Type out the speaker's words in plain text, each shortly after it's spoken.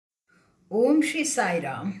ओम श्री साई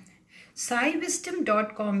राम।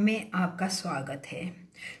 साईविस्डम.com में आपका स्वागत है।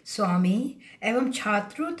 स्वामी एवं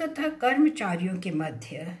छात्रों तथा कर्मचारियों के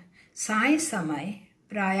मध्य साय समय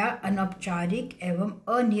प्रायः अनौपचारिक एवं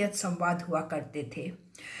अनियत संवाद हुआ करते थे।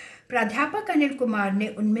 प्राध्यापक अनिल कुमार ने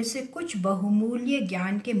उनमें से कुछ बहुमूल्य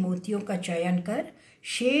ज्ञान के मोतियों का चयन कर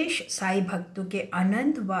शेष साई भक्तों के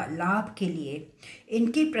आनंद व लाभ के लिए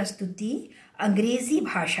इनकी प्रस्तुति अंग्रेजी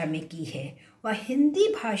भाषा में की है व हिंदी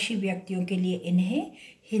भाषी व्यक्तियों के लिए इन्हें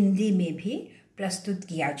हिंदी में भी प्रस्तुत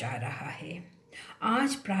किया जा रहा है।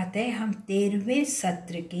 आज प्रातः हम 13वें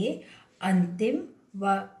सत्र के अंतिम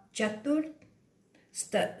व चतुर्थ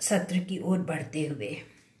सत्र की ओर बढ़ते हुए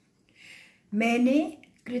मैंने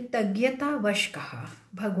कृतज्ञतावश कहा,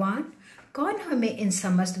 भगवान कौन हमें इन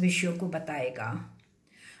समस्त विषयों को बताएगा।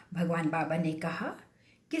 भगवान बाबा ने कहा,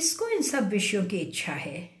 किसको इन सब विषयों की इच्छा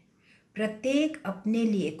है। प्रत्येक अपने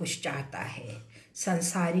लिए कुछ चाहता है,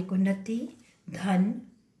 सांसारिक उन्नति, धन,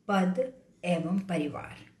 पद एवं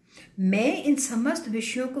परिवार। मैं इन समस्त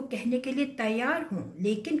विषयों को कहने के लिए तैयार हूँ,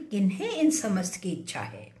 लेकिन किन्हें इन समस्त की इच्छा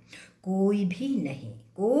है? कोई भी नहीं,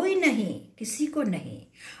 कोई नहीं, किसी को नहीं।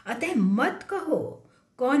 अतः मत कहो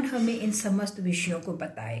कौन हमें इन समस्त विषयों को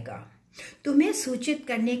बताएगा। तुम्हें सूचित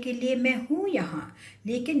करने के लिए मैं हूँ यहाँ,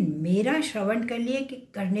 लेकिन मेरा श्रवण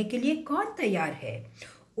करने के लिए कौन तैयार है?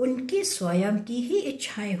 उनकी स्वयं की ही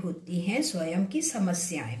इच्छाएं होती हैं, स्वयं की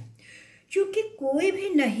समस्याएं। क्योंकि कोई भी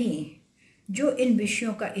नहीं जो इन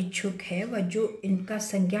विषयों का इच्छुक है व जो इनका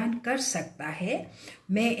संज्ञान कर सकता है,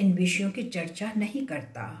 मैं इन विषयों की चर्चा नहीं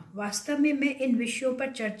करता। वास्तव में मैं इन विषयों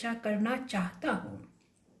पर चर्चा करना चाहता हूँ।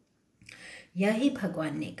 यही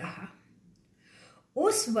भगवान ने कहा।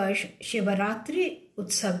 उस वर्ष शिवरात्रि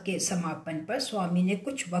उत्सव के समापन पर स्वामी ने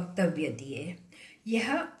कुछ वक्तव्य दिए।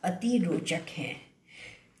 यह अति रोचक है।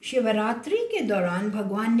 शिवरात्रि के दौरान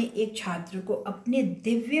भगवान ने एक छात्र को अपने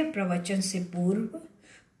दिव्य प्रवचन से पूर्व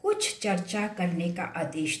कुछ चर्चा करने का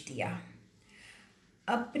आदेश दिया।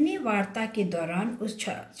 अपनी वार्ता के दौरान उस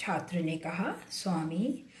छात्र ने कहा,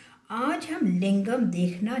 स्वामी आज हम लिंगम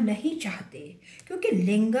देखना नहीं चाहते, क्योंकि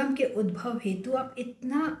लिंगम के उद्भव हेतु आप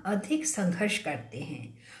इतना अधिक संघर्ष करते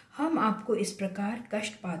हैं। हम आपको इस प्रकार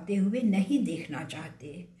कष्ट पाते हुए नहीं देखना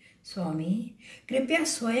चाहते। स्वामी कृपया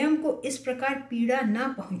स्वयं को इस प्रकार पीड़ा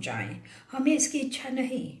न पहुंचाएं, हमें इसकी इच्छा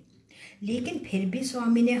नहीं। लेकिन फिर भी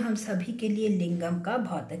स्वामी ने हम सभी के लिए लिंगम का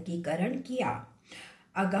भौतिकीकरण किया।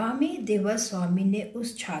 आगामी दिवस स्वामी ने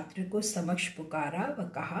उस छात्र को समक्ष पुकारा व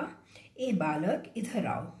कहा, ए बालक इधर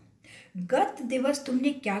आओ। गत दिवस तुमने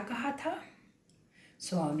क्या कहा था?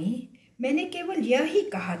 स्वामी मैंने केवल यह ही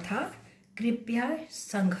कहा था, कृपया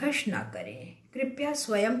संघर्ष ना करें, कृपया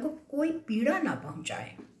स्वयं को कोई पीड़ा ना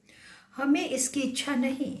पहुंचाएं, हमें इसकी इच्छा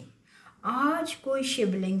नहीं। आज कोई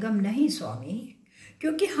शिवलिंगम नहीं स्वामी,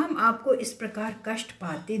 क्योंकि हम आपको इस प्रकार कष्ट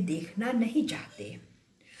पाते देखना नहीं चाहते।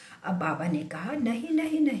 अब बाबा ने कहा, नहीं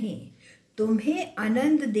नहीं नहीं, तुम्हें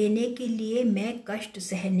आनंद देने के लिए मैं कष्ट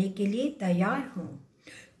सहने के लिए तैयार हूँ।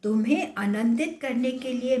 तुम्हें आनंदित करने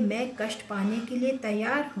के लिए मैं कष्ट पाने के लिए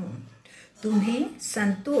तैयार हूँ। तुम्हें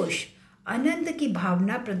संतोष आनंद की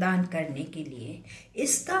भावना प्रदान करने के लिए।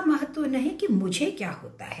 इसका महत्व नहीं कि मुझे क्या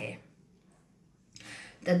होता है।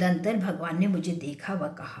 तदंतर भगवान ने मुझे देखा व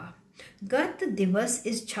कहा, गत दिवस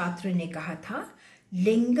इस छात्र ने कहा था,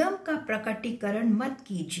 लिंगम का प्रकटीकरण मत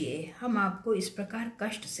कीजिए, हम आपको इस प्रकार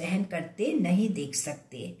कष्ट सहन करते नहीं देख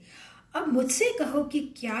सकते। अब मुझसे कहो कि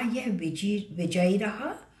क्या यह विजयी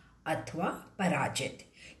रहा अथवा पराजित,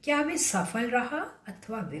 क्या वे सफल रहा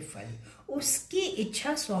अथवा विफल। उसकी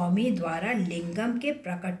इच्छा स्वामी द्वारा लिंगम के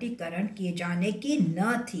प्रकटीकरण किए जाने की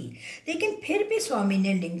न थी, लेकिन फिर भी स्वामी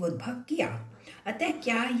ने लिंगोद्भव किया। अतः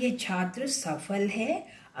क्या ये छात्र सफल है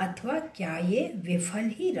अथवा क्या ये विफल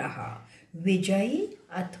ही रहा, विजयी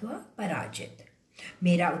अथवा पराजित?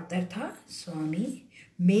 मेरा उत्तर था, स्वामी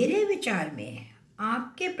मेरे विचार में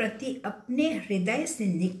आपके प्रति अपने हृदय से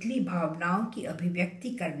निकली भावनाओं की अभिव्यक्ति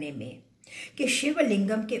करने में कि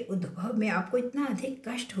शिवलिंगम के उद्भव में आपको इतना अधिक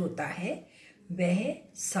कष्ट होता है, वह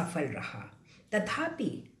सफल रहा।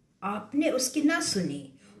 तथापि आपने उसकी न सुनी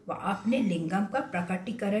व आपने लिंगम का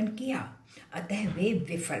प्रकटीकरण किया, अतः वे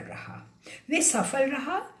विफल रहा। वे सफल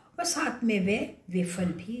रहा और साथ में वे विफल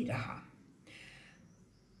भी रहा।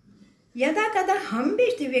 यदा कदा हम भी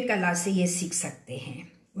दिव्य कला से ये सीख सकते हैं।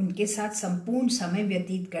 उनके साथ संपूर्ण समय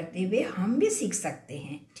व्यतीत करते हुए हम भी सीख सकते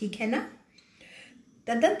हैं, ठीक है ना?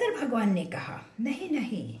 तदंतर भगवान ने कहा, नहीं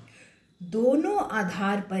नहीं, दोनों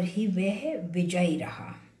आधार पर ही वह विजयी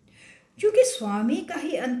रहा। क्योंकि स्वामी का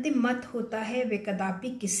ही अंतिम मत होता है, वे कदापि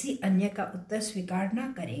किसी अन्य का उत्तर स्वीकार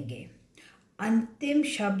ना करेंगे। अंतिम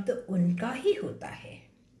शब्द उनका ही होता है।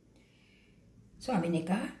 स्वामी ने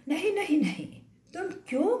कहा, नहीं नहीं नहीं, तुम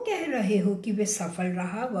क्यों कह रहे हो कि वे सफल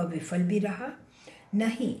रहा व विफल भी रहा?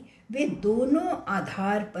 नहीं, वे दोनों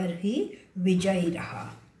आधार पर ही विजयी रहा।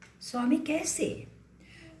 स्वामी, कैसे?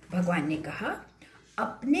 भगवान ने कहा,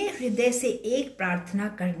 अपने हृदय से एक प्रार्थना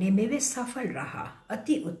करने में वे सफल रहा,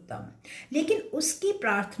 अति उत्तम। लेकिन उसकी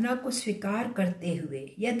प्रार्थना को स्वीकार करते हुए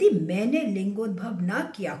यदि मैंने लिंगोद्भव न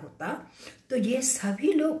किया होता तो ये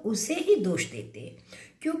सभी लोग उसे ही दोष देते,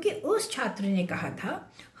 क्योंकि उस छात्र ने कहा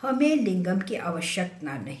था हमें लिंगम की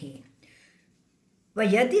आवश्यकता नहीं। व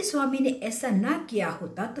यदि स्वामी ने ऐसा न किया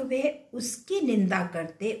होता तो वे उसकी निंदा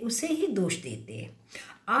करते, उसे ही दोष देते।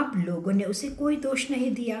 आप लोगों ने उसे कोई दोष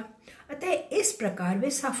नहीं दिया, अतः इस प्रकार वे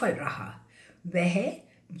सफल रहा। वह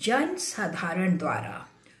जन साधारण द्वारा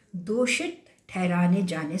दोषित ठहराने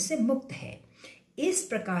जाने से मुक्त है, इस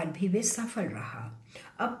प्रकार भी वे सफल रहा।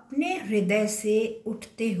 अपने हृदय से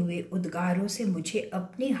उठते हुए उद्गारों से मुझे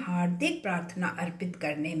अपनी हार्दिक प्रार्थना अर्पित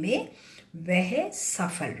करने में वह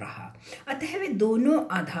सफल रहा, अतः वे दोनों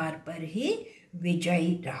आधार पर ही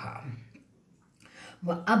विजयी रहा।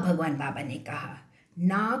 वह अब भगवान बाबा ने कहा,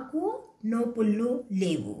 नाकू नोपुल्लू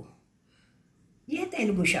लेवू, यह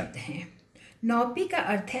तेलुगु शब्द हैं। नौपी का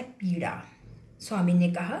अर्थ है पीड़ा। स्वामी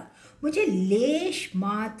ने कहा, मुझे लेश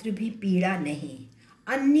मात्र भी पीड़ा नहीं।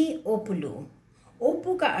 अन्नी ओपुलू,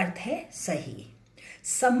 ओपू का अर्थ है सही,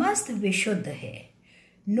 समस्त विशुद्ध है।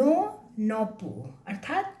 नो नोपू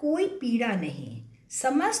अर्थात कोई पीड़ा नहीं,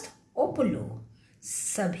 समस्त ओपुलू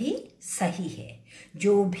सभी सही है।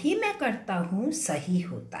 जो भी मैं करता हूँ सही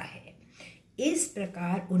होता है। इस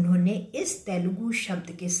प्रकार उन्होंने इस तेलुगु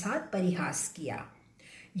शब्द के साथ परिहास किया,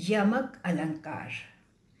 यमक अलंकार।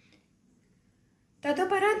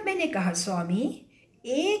 तदुपरांत मैंने कहा, स्वामी,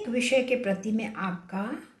 एक विषय के प्रति मैं आपका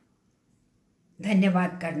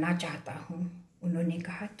धन्यवाद करना चाहता हूँ। उन्होंने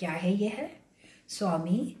कहा, क्या है यह?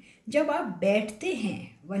 स्वामी, जब आप बैठते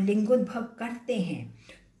हैं व लिंगोद्भव करते हैं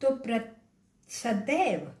तो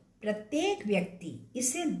सदैव प्रत्येक व्यक्ति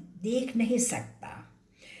इसे देख नहीं सकता।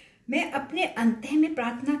 मैं अपने अंतः में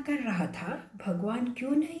प्रार्थना कर रहा था, भगवान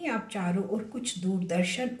क्यों नहीं आप चारों ओर कुछ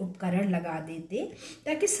दूरदर्शन उपकरण लगा देते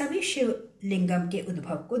ताकि सभी शिवलिंगम के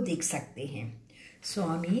उद्भव को देख सकते हैं।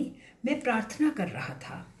 स्वामी, मैं प्रार्थना कर रहा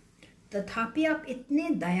था, तथापि आप इतने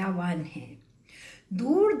दयावान हैं।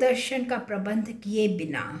 दूरदर्शन का प्रबंध किए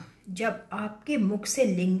बिना जब आपके मुख से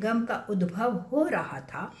लिंगम का उद्भव हो रहा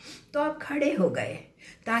था तो आप खड़े हो गए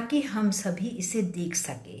ताकि हम सभी इसे देख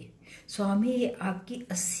सके। स्वामी, ये आपकी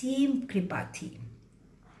असीम कृपा थी।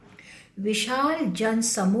 विशाल जन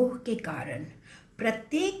समूह के कारण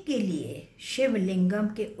प्रत्येक के लिए शिवलिंगम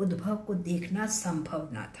के उद्भव को देखना संभव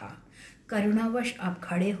न था। करुणावश आप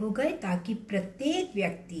खड़े हो गए ताकि प्रत्येक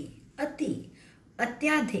व्यक्ति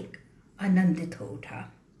अत्यधिक आनंदित हो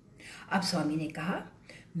उठा। अब स्वामी ने कहा,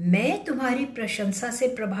 मैं तुम्हारी प्रशंसा से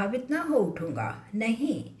प्रभावित न हो उठूंगा।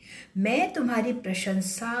 नहीं, मैं तुम्हारी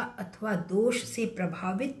प्रशंसा अथवा दोष से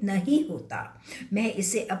प्रभावित नहीं होता। मैं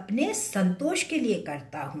इसे अपने संतोष के लिए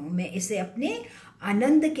करता हूँ, मैं इसे अपने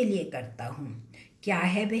आनंद के लिए करता हूँ। क्या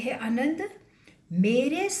है वह आनंद?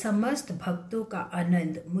 मेरे समस्त भक्तों का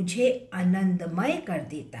आनंद मुझे आनंदमय कर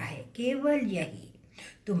देता है। केवल यही,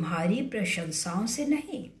 तुम्हारी प्रशंसाओं से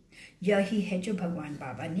नहीं। यही है जो भगवान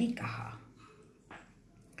बाबा ने कहा।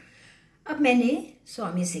 अब मैंने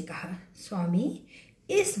स्वामी से कहा, स्वामी,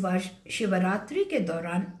 इस वर्ष शिवरात्रि के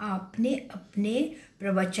दौरान आपने अपने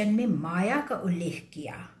प्रवचन में माया का उल्लेख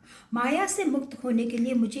किया। माया से मुक्त होने के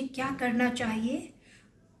लिए मुझे क्या करना चाहिए?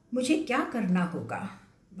 मुझे क्या करना होगा?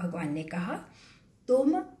 भगवान ने कहा,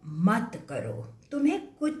 तुम मत करो, तुम्हें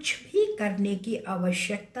कुछ भी करने की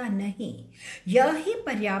आवश्यकता नहीं। यह ही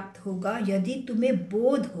पर्याप्त होगा यदि तुम्हें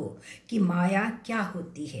बोध हो कि माया क्या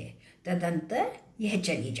होती है, तदंतर यह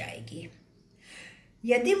चली जाएगी।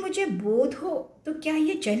 यदि मुझे बोध हो तो क्या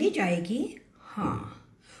ये चली जाएगी? हाँ,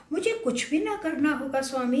 मुझे कुछ भी ना करना होगा।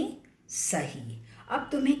 स्वामी, सही। अब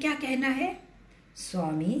तुम्हें क्या कहना है?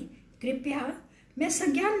 स्वामी, कृपया, मैं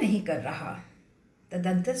संज्ञान नहीं कर रहा।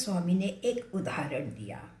 तदंतर स्वामी ने एक उदाहरण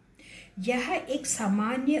दिया। यह एक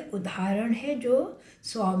सामान्य उदाहरण है जो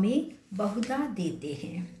स्वामी बहुधा देते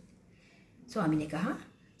हैं। स्वामी ने कहा,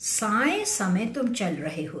 साय समय तुम चल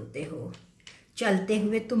रहे होते हो, चलते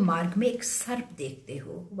हुए तुम मार्ग में एक सर्प देखते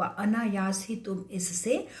हो व अनायास ही तुम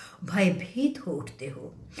इससे भयभीत हो उठते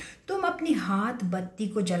हो। तुम अपनी हाथ बत्ती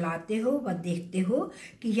को जलाते हो व देखते हो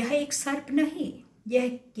कि यह एक सर्प नहीं, यह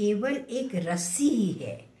केवल एक रस्सी ही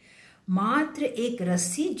है, मात्र एक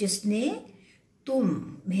रस्सी जिसने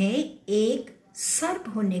तुम्हें एक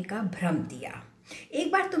सर्प होने का भ्रम दिया।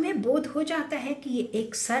 एक बार तुम्हें बोध हो जाता है कि ये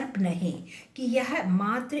एक सर्प नहीं, कि यह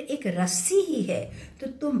मात्र एक रस्सी ही है, तो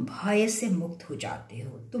तुम भय से मुक्त हो जाते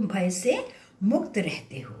हो, तुम भय से मुक्त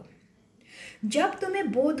रहते हो। जब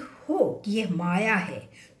तुम्हें बोध हो कि यह माया है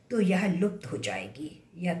तो यह लुप्त हो जाएगी।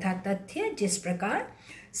 यथा तथ्य जिस प्रकार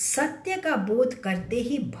सत्य का बोध करते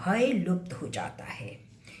ही भय लुप्त हो जाता है,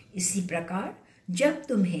 इसी प्रकार जब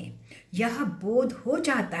तुम्हें यह बोध हो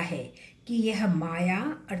जाता है कि यह माया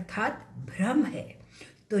अर्थात भ्रम है,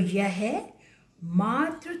 तो यह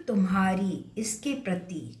मात्र तुम्हारी इसके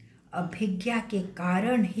प्रति अभिज्ञा के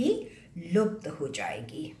कारण ही लुप्त हो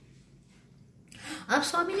जाएगी। अब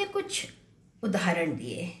स्वामी ने कुछ उदाहरण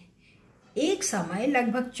दिए। एक समय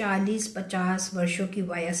लगभग 40-50 वर्षों की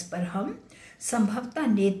वयस पर हम संभवतः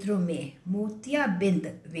नेत्रों में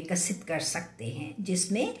मोतियाबिंद विकसित कर सकते हैं,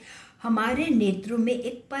 जिसमें हमारे नेत्रों में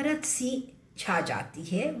एक परत सी छा जाती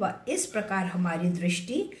है व इस प्रकार हमारी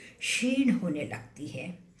दृष्टि क्षीण होने लगती है।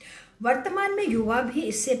 वर्तमान में युवा भी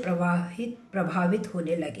इससे प्रभावित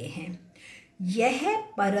होने लगे हैं। यह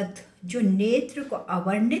परत जो नेत्र को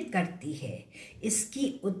अवर्णित करती है,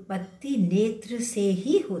 इसकी उत्पत्ति नेत्र से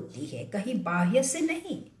ही होती है, कहीं बाह्य से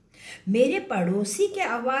नहीं। मेरे पड़ोसी के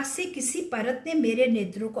आवाज से किसी परत ने मेरे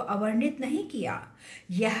नेत्रों को अवर्णित नहीं किया।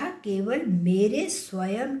 यह केवल मेरे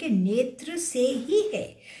स्वयं के नेत्र से ही है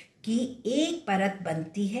कि एक परत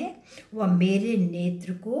बनती है वह मेरे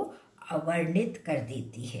नेत्र को अवर्णित कर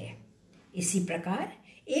देती है। इसी प्रकार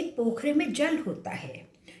एक पोखरे में जल होता है,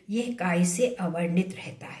 यह काई से अवर्णित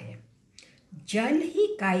रहता है। जल ही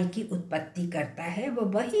काई की उत्पत्ति करता है,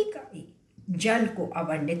 वही काई जल को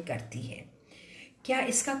अवर्णित करती है। क्या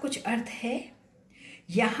इसका कुछ अर्थ है?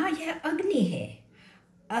 यहाँ यह अग्नि है।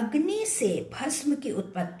 अग्नि से भस्म की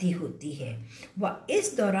उत्पत्ति होती है व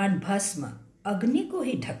इस दौरान भस्म अग्नि को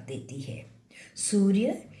ही ढक देती है।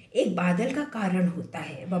 सूर्य एक बादल का कारण होता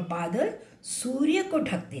है, वह बादल सूर्य को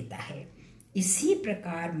ढक देता है। इसी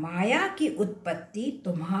प्रकार माया की उत्पत्ति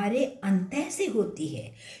तुम्हारे अंतः से होती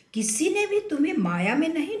है। किसी ने भी तुम्हें माया में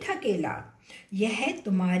नहीं ढकेला, यह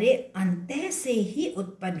तुम्हारे अंतः से ही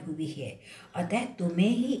उत्पन्न हुई है, अतः तुम्हें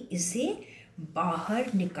ही इसे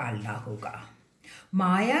बाहर निकालना होगा।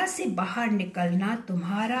 माया से बाहर निकलना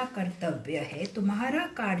तुम्हारा कर्तव्य है, तुम्हारा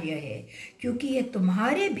कार्य है, क्योंकि यह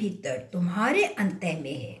तुम्हारे भीतर, तुम्हारे अंतः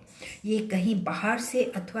में है। ये कहीं बाहर से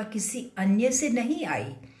अथवा किसी अन्य से नहीं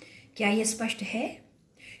आई। क्या यह स्पष्ट है?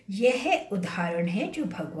 यह उदाहरण है जो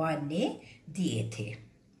भगवान ने दिए थे।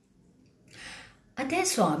 अतः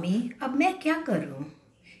स्वामी, अब मैं क्या करूं?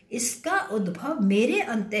 इसका उद्भव मेरे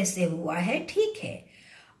अंतः से हुआ है, ठीक है,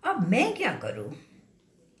 अब मैं क्या करूं?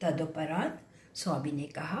 तदुपरांत स्वामी ने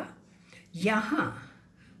कहा, यहाँ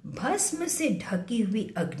भस्म से ढकी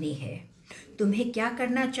हुई अग्नि है, तुम्हें क्या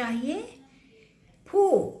करना चाहिए? फू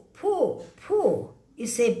फू फू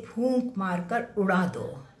इसे फूंक मारकर उड़ा दो।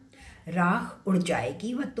 राख उड़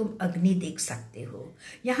जाएगी व तुम अग्नि देख सकते हो।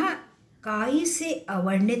 यहाँ काई से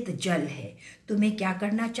अवर्णित जल है, तुम्हें क्या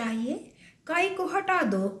करना चाहिए? काई को हटा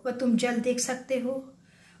दो व तुम जल देख सकते हो।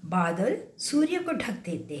 बादल सूर्य को ढक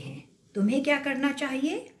देते हैं, तुम्हें क्या करना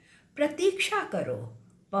चाहिए? प्रतीक्षा करो,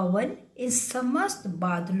 पवन इन समस्त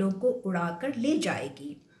बादलों को उड़ाकर ले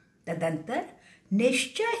जाएगी। तदंतर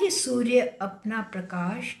निश्चय ही सूर्य अपना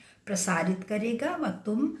प्रकाश प्रसारित करेगा व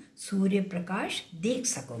तुम सूर्य प्रकाश देख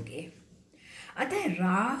सकोगे। अतः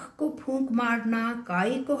राख को फूंक मारना,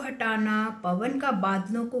 काई को हटाना, पवन का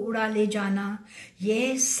बादलों को उड़ा ले जाना,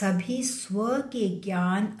 यह सभी स्व के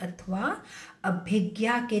ज्ञान अथवा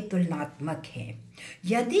अभिज्ञा के तुलनात्मक है।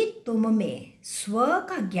 यदि तुम में स्व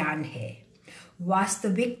का ज्ञान है,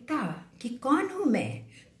 वास्तविकता कि कौन हूं मैं,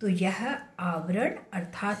 तो यह आवरण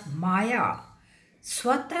अर्थात माया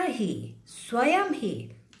स्वतः ही स्वयं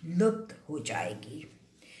ही लुप्त हो जाएगी।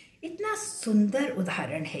 इतना सुंदर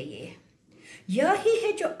उदाहरण है ये। यह ही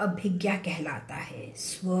है जो अभिज्ञा कहलाता है,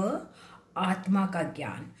 स्व आत्मा का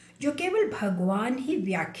ज्ञान, जो केवल भगवान ही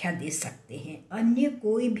व्याख्या दे सकते हैं। अन्य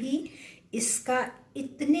कोई भी इसका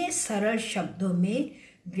इतने सरल शब्दों में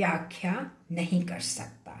व्याख्या नहीं कर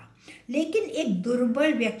सकता। लेकिन एक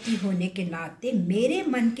दुर्बल व्यक्ति होने के नाते मेरे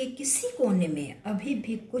मन के किसी कोने में अभी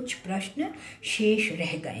भी कुछ प्रश्न शेष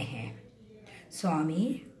रह गए हैं।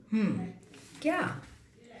 स्वामी, क्या?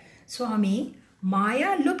 स्वामी,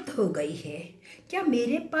 माया लुप्त हो गई है, क्या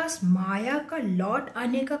मेरे पास माया का लौट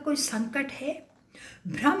आने का कोई संकट है?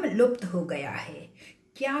 भ्रम लुप्त हो गया है,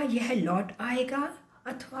 क्या यह लौट आएगा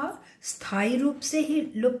अथवा स्थायी रूप से ही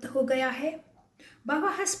लुप्त हो गया है? बाबा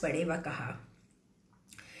हंस पड़े व कहा,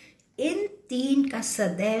 इन तीन का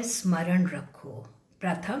सदैव स्मरण रखो।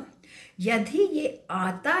 प्रथम, यदि ये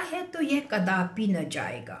आता है तो यह कदापि न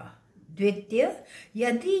जाएगा। द्वितीय,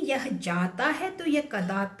 यदि यह जाता है तो यह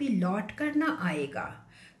कदापि लौट कर न आएगा।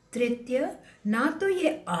 तृतीय, ना तो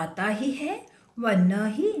यह आता ही है व न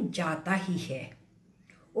ही जाता ही है।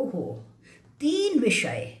 ओहो, तीन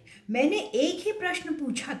विषय मैंने एक ही प्रश्न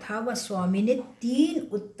पूछा था, वह स्वामी ने 3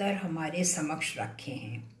 उत्तर हमारे समक्ष रखे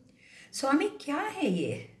हैं। स्वामी, क्या है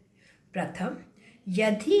ये? प्रथम,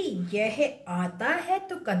 यदि यह आता है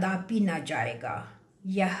तो कदापि न जाएगा,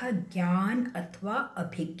 यह ज्ञान अथवा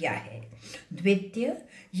अभिज्ञा है। द्वितीय,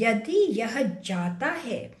 यदि यह जाता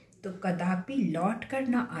है तो कदापि लौट कर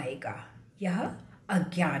न आएगा, यह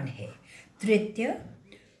अज्ञान है। तृतीय,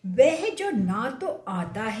 वह जो ना तो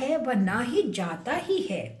आता है व ना ही जाता ही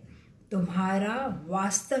है, तुम्हारा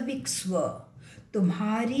वास्तविक स्व,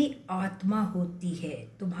 तुम्हारी आत्मा होती है,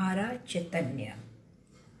 तुम्हारा चैतन्य।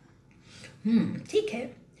 ठीक है।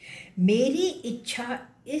 मेरी इच्छा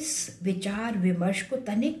इस विचार विमर्श को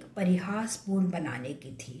तनिक परिहासपूर्ण बनाने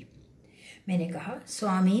की थी। मैंने कहा,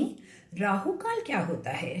 स्वामी, राहु काल क्या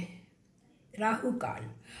होता है? राहु काल,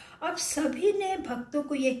 अब सभी ने भक्तों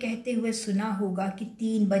को ये कहते हुए सुना होगा कि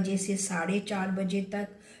 3 बजे से 4:30 बजे तक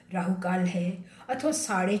राहु काल है, अथवा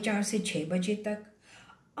 4:30 से 6 बजे तक।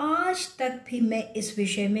 आज तक भी मैं इस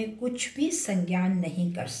विषय में कुछ भी संज्ञान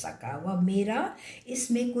नहीं कर सका व मेरा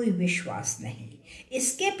इसमें कोई विश्वास नहीं।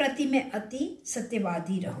 इसके प्रति मैं अति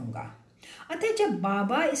सत्यवादी रहूँगा। अतः जब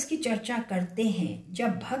बाबा इसकी चर्चा करते हैं,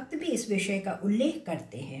 जब भक्त भी इस विषय का उल्लेख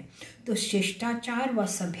करते हैं, तो शिष्टाचार व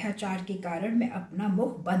सभ्याचार के कारण मैं अपना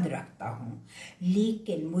मुख बंद रखता हूँ।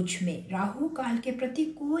 लेकिन मुझ में राहु काल के प्रति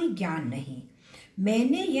कोई ज्ञान नहीं।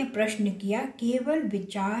 मैंने यह प्रश्न किया केवल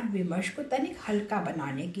विचार विमर्श को तनिक हल्का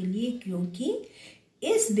बनाने के लिए, क्योंकि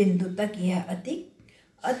इस बिंदु तक यह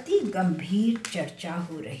अति गंभीर चर्चा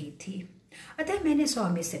हो रही थी। अतः मैंने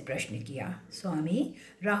स्वामी से प्रश्न किया, स्वामी,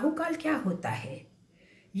 राहु काल क्या होता है?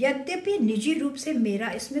 यद्यपि निजी रूप से मेरा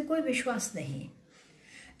इसमें कोई विश्वास नहीं।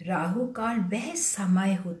 राहु काल वह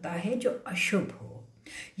समय होता है जो अशुभ हो।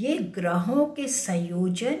 ये ग्रहों के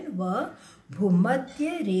संयोजन व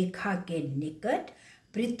भूमध्य रेखा के निकट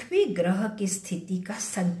पृथ्वी ग्रह की स्थिति का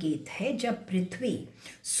संकेत है। जब पृथ्वी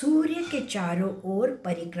सूर्य के चारों ओर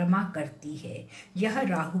परिक्रमा करती है, यह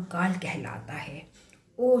राहु काल कहलाता है।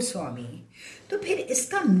 ओ स्वामी, तो फिर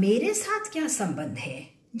इसका मेरे साथ क्या संबंध है?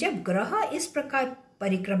 जब ग्रह इस प्रकार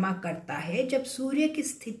परिक्रमा करता है, जब सूर्य की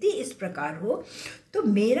स्थिति इस प्रकार हो, तो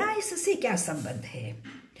मेरा इससे क्या संबंध है?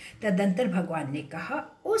 तदंतर भगवान ने कहा,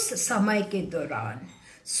 उस समय के दौरान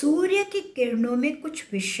सूर्य की किरणों में कुछ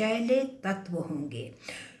विषैले तत्व होंगे।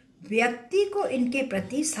 व्यक्ति को इनके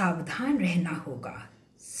प्रति सावधान रहना होगा।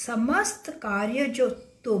 समस्त कार्य जो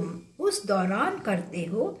तुम उस दौरान करते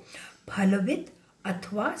हो फलवित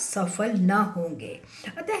अथवा सफल न होंगे।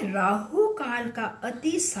 अतः राहु काल का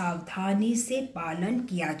अति सावधानी से पालन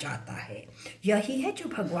किया जाता है। यही है जो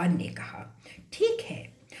भगवान ने कहा। ठीक है,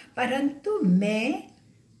 परंतु मैं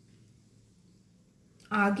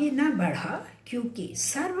आगे न बढ़ा, क्योंकि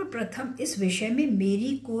सर्वप्रथम इस विषय में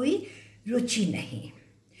मेरी कोई रुचि नहीं।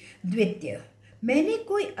 द्वितीय, मैंने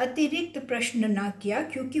कोई अतिरिक्त प्रश्न न किया,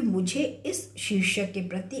 क्योंकि मुझे इस शीर्षक के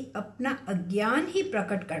प्रति अपना अज्ञान ही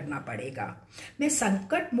प्रकट करना पड़ेगा। मैं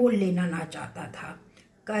संकट मोल लेना ना चाहता था।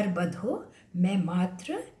 करबद्ध हो मैं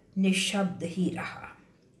मात्र निशब्द ही रहा।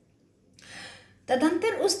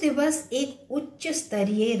 तदंतर उस दिवस एक उच्च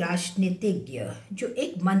स्तरीय राजनीतिज्ञ, जो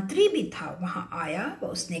एक मंत्री भी था, वहां आया व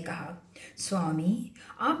उसने कहा, स्वामी,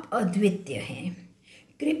 आप अद्वितीय हैं।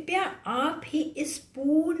 कृपया आप ही इस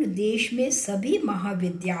पूर्ण देश में सभी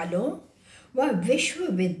महाविद्यालयों व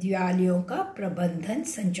विश्वविद्यालयों का प्रबंधन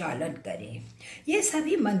संचालन करें। यह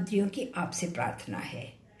सभी मंत्रियों की आपसे प्रार्थना है।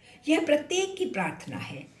 यह प्रत्येक की प्रार्थना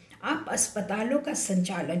है। आप अस्पतालों का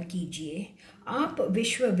संचालन कीजिए, आप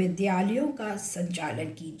विश्वविद्यालयों का संचालन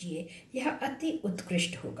कीजिए। यह अति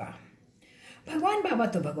उत्कृष्ट होगा। भगवान बाबा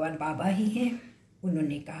तो भगवान बाबा ही हैं।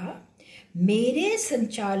 उन्होंने कहा, मेरे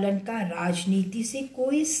संचालन का राजनीति से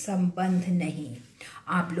कोई संबंध नहीं।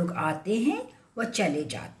 आप लोग आते हैं व चले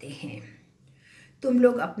जाते हैं। तुम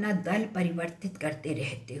लोग अपना दल परिवर्तित करते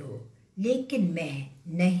रहते हो, लेकिन मैं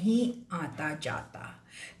नहीं आता जाता।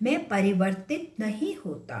 मैं परिवर्तित नहीं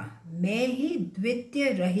होता। मैं ही द्वितीय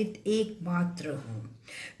रहित एकमात्र हूँ।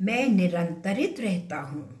 मैं निरंतरित रहता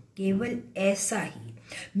हूँ, केवल ऐसा ही।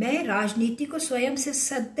 मैं राजनीति को स्वयं से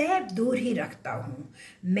सदैव दूर ही रखता हूँ।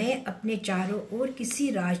 मैं अपने चारों ओर किसी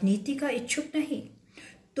राजनीति का इच्छुक नहीं।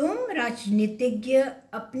 तुम राजनीतिज्ञ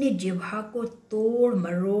अपनी जिह्वा को तोड़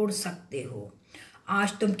मरोड़ सकते हो।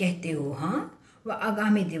 आज तुम कहते हो हाँ, व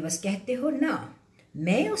आगामी दिवस कहते हो ना।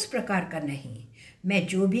 मैं उस प्रकार का नहीं। मैं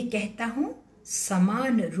जो भी कहता हूँ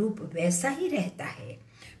समान रूप वैसा ही रहता है।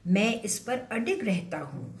 मैं इस पर अडिग रहता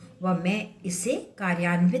हूँ व मैं इसे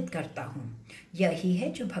कार्यान्वित करता हूँ। यही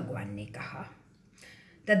है जो भगवान ने कहा।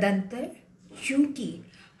 तदंतर चूंकि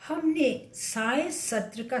हमने साय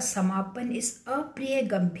सत्र का समापन इस अप्रिय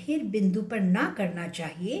गंभीर बिंदु पर ना करना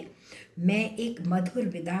चाहिए, मैं एक मधुर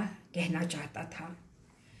विदा कहना चाहता था।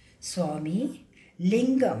 स्वामी,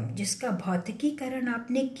 लिंगम जिसका भौतिकीकरण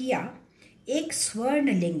आपने किया एक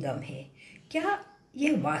स्वर्ण लिंगम है। क्या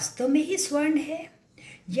यह वास्तव में ही स्वर्ण है?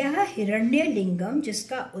 यह हिरण्य लिंगम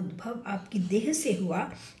जिसका उद्भव आपकी देह से हुआ,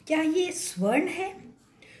 क्या ये स्वर्ण है?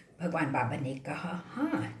 भगवान बाबा ने कहा,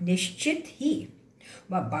 हाँ निश्चित ही।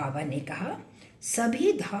 वह बाबा ने कहा,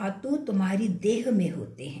 सभी धातु तुम्हारी देह में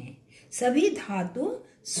होते हैं। सभी धातु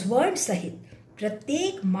स्वर्ण सहित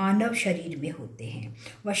प्रत्येक मानव शरीर में होते हैं।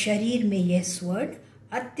 वह शरीर में यह स्वर्ण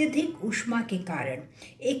अत्यधिक ऊष्मा के कारण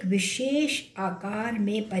एक विशेष आकार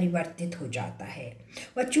में परिवर्तित हो जाता है।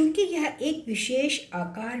 वह चूंकि यह एक विशेष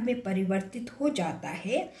आकार में परिवर्तित हो जाता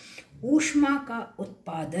है, ऊष्मा का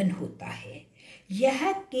उत्पादन होता है।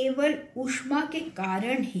 यह केवल ऊष्मा के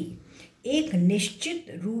कारण ही एक निश्चित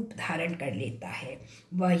रूप धारण कर लेता है।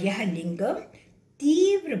 वह यह लिंगम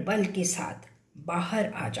तीव्र बल के साथ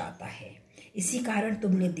बाहर आ जाता है। इसी कारण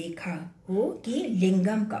तुमने देखा हो कि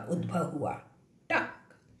लिंगम का उद्भव हुआ। टक,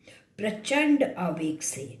 प्रचंड आवेग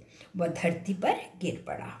से वह धरती पर गिर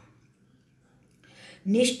पड़ा।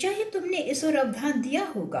 निश्चय ही तुमने इस ओर अवधान दिया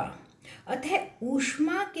होगा। अतः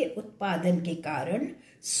ऊष्मा के उत्पादन के कारण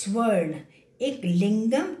स्वर्ण एक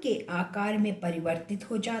लिंगम के आकार में परिवर्तित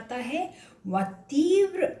हो जाता है। वह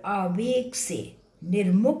तीव्र आवेग से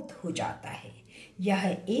निर्मुक्त हो जाता है। यह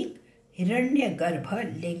एक हिरण्यगर्भ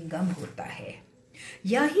लिंगम होता है।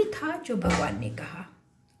 यही था जो भगवान ने कहा,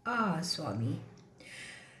 स्वामी,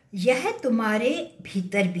 यह तुम्हारे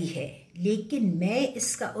भीतर भी है, लेकिन मैं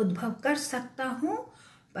इसका उद्भव कर सकता हूँ,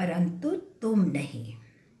 परंतु तुम नहीं।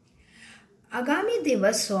 आगामी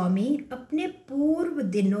दिवस स्वामी अपने पूर्व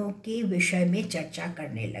दिनों के विषय में चर्चा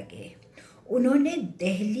करने लगे। उन्होंने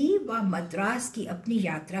दिल्ली व मद्रास की अपनी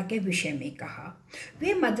यात्रा के विषय में कहा।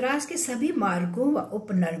 वे मद्रास के सभी मार्गों व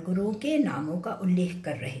उपनगरों के नामों का उल्लेख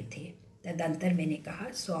कर रहे थे। तदंतर मैंने कहा,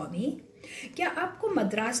 स्वामी, क्या आपको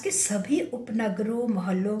मद्रास के सभी उपनगरों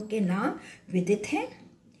मोहल्लों के नाम विदित हैं?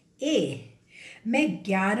 मैं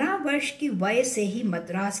 11 वर्ष की वय से ही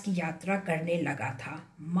मद्रास की यात्रा करने लगा था।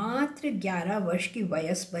 मात्र 11 वर्ष की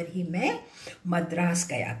वयस पर ही मैं मद्रास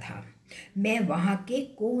गया था। मैं वहाँ के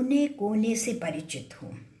कोने कोने से परिचित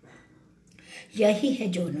हूँ। यही है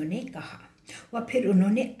जो उन्होंने कहा। वह फिर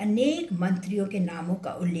उन्होंने अनेक मंत्रियों के नामों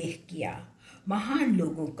का उल्लेख किया, महान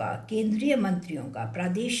लोगों का, केंद्रीय मंत्रियों का,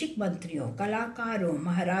 प्रादेशिक मंत्रियों, कलाकारों,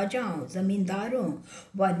 महाराजाओं, जमींदारों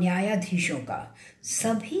व न्यायाधीशों का,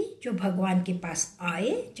 सभी जो भगवान के पास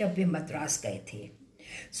आए जब वे मद्रास गए थे।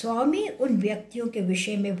 स्वामी उन व्यक्तियों के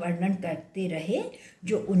विषय में वर्णन करते रहे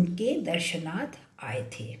जो उनके दर्शनार्थ आए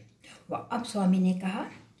थे। वह अब स्वामी ने कहा,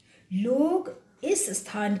 लोग इस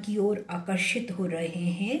स्थान की ओर आकर्षित हो रहे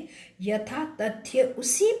हैं यथा तथ्य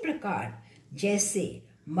उसी प्रकार जैसे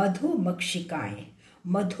मधुमक्षिकाएं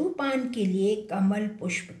मधुपान के लिए कमल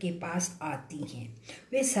पुष्प के पास आती हैं।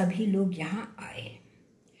 वे सभी लोग यहाँ आए।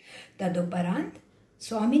 तदुपरांत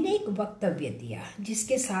स्वामी ने एक वक्तव्य दिया,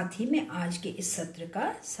 जिसके साथ ही मैं आज के इस सत्र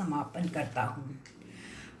का समापन करता हूँ।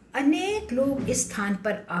 अनेक लोग इस स्थान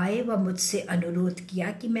पर आए व मुझसे अनुरोध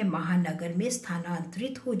किया कि मैं महानगर में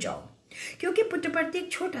स्थानांतरित हो जाऊं, क्योंकि पुट्टपर्ती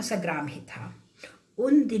एक छोटा सा ग्राम ही था।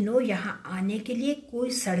 उन दिनों यहाँ आने के लिए कोई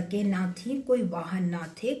सड़कें ना थी, कोई वाहन ना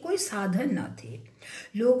थे, कोई साधन ना थे।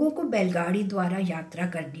 लोगों को बैलगाड़ी द्वारा यात्रा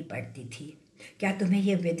करनी पड़ती थी। क्या तुम्हें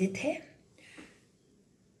यह विदित है?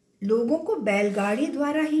 लोगों को बैलगाड़ी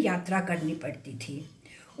द्वारा ही यात्रा करनी पड़ती थी।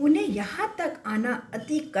 उन्हें यहाँ तक आना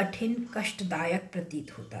अति कठिन, कष्टदायक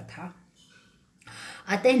प्रतीत होता था।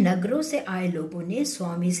 अतः नगरों से आए लोगों ने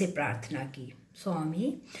स्वामी से प्रार्थना की,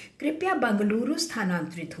 स्वामी, कृपया बंगलुरु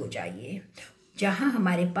स्थानांतरित हो जाइए, जहाँ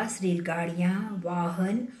हमारे पास रेलगाड़ियाँ,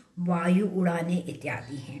 वाहन, वायु उड़ानें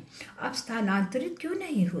इत्यादि हैं। आप स्थानांतरित क्यों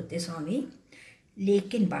नहीं होते स्वामी?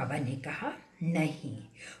 लेकिन बाबा ने कहा, नहीं,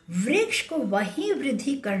 वृक्ष को वहीं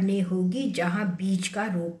वृद्धि करनी होगी जहाँ बीज का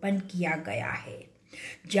रोपण किया गया है,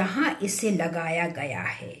 जहाँ इसे लगाया गया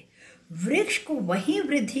है। वृक्ष को वहीं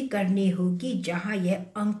वृद्धि करनी होगी जहाँ यह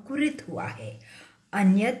अंकुरित हुआ है,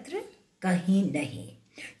 अन्यत्र कहीं नहीं।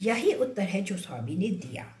 यही उत्तर है जो स्वामी ने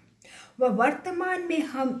दिया। वह वर्तमान में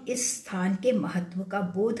हम इस स्थान के महत्व का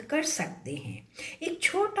बोध कर सकते हैं। एक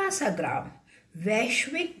छोटा सा ग्राम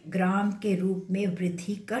वैश्विक ग्राम के रूप में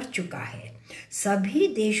वृद्धि कर चुका है। सभी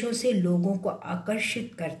देशों से लोगों को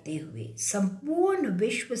आकर्षित करते हुए संपूर्ण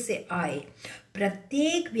विश्व से आए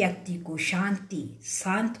प्रत्येक व्यक्ति को शांति,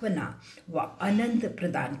 सांत्वना व आनंद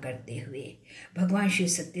प्रदान करते हुए भगवान श्री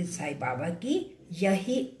सत्य साई बाबा की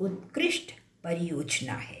यही उत्कृष्ट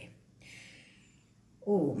परियोजना है।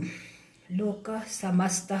 ओम लोकः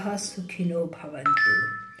समस्तः सुखिनो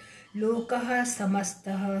भवन्तु। लोकः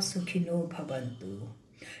समस्तः सुखिनो भवन्तु।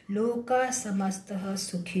 लोका समस्तः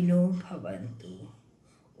सुखिनो भवन्तु।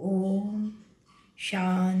 ओम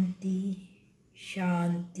शांति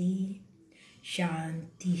शांति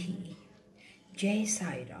शांति। जय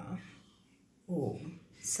साई राम। ओम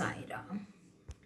साई राम।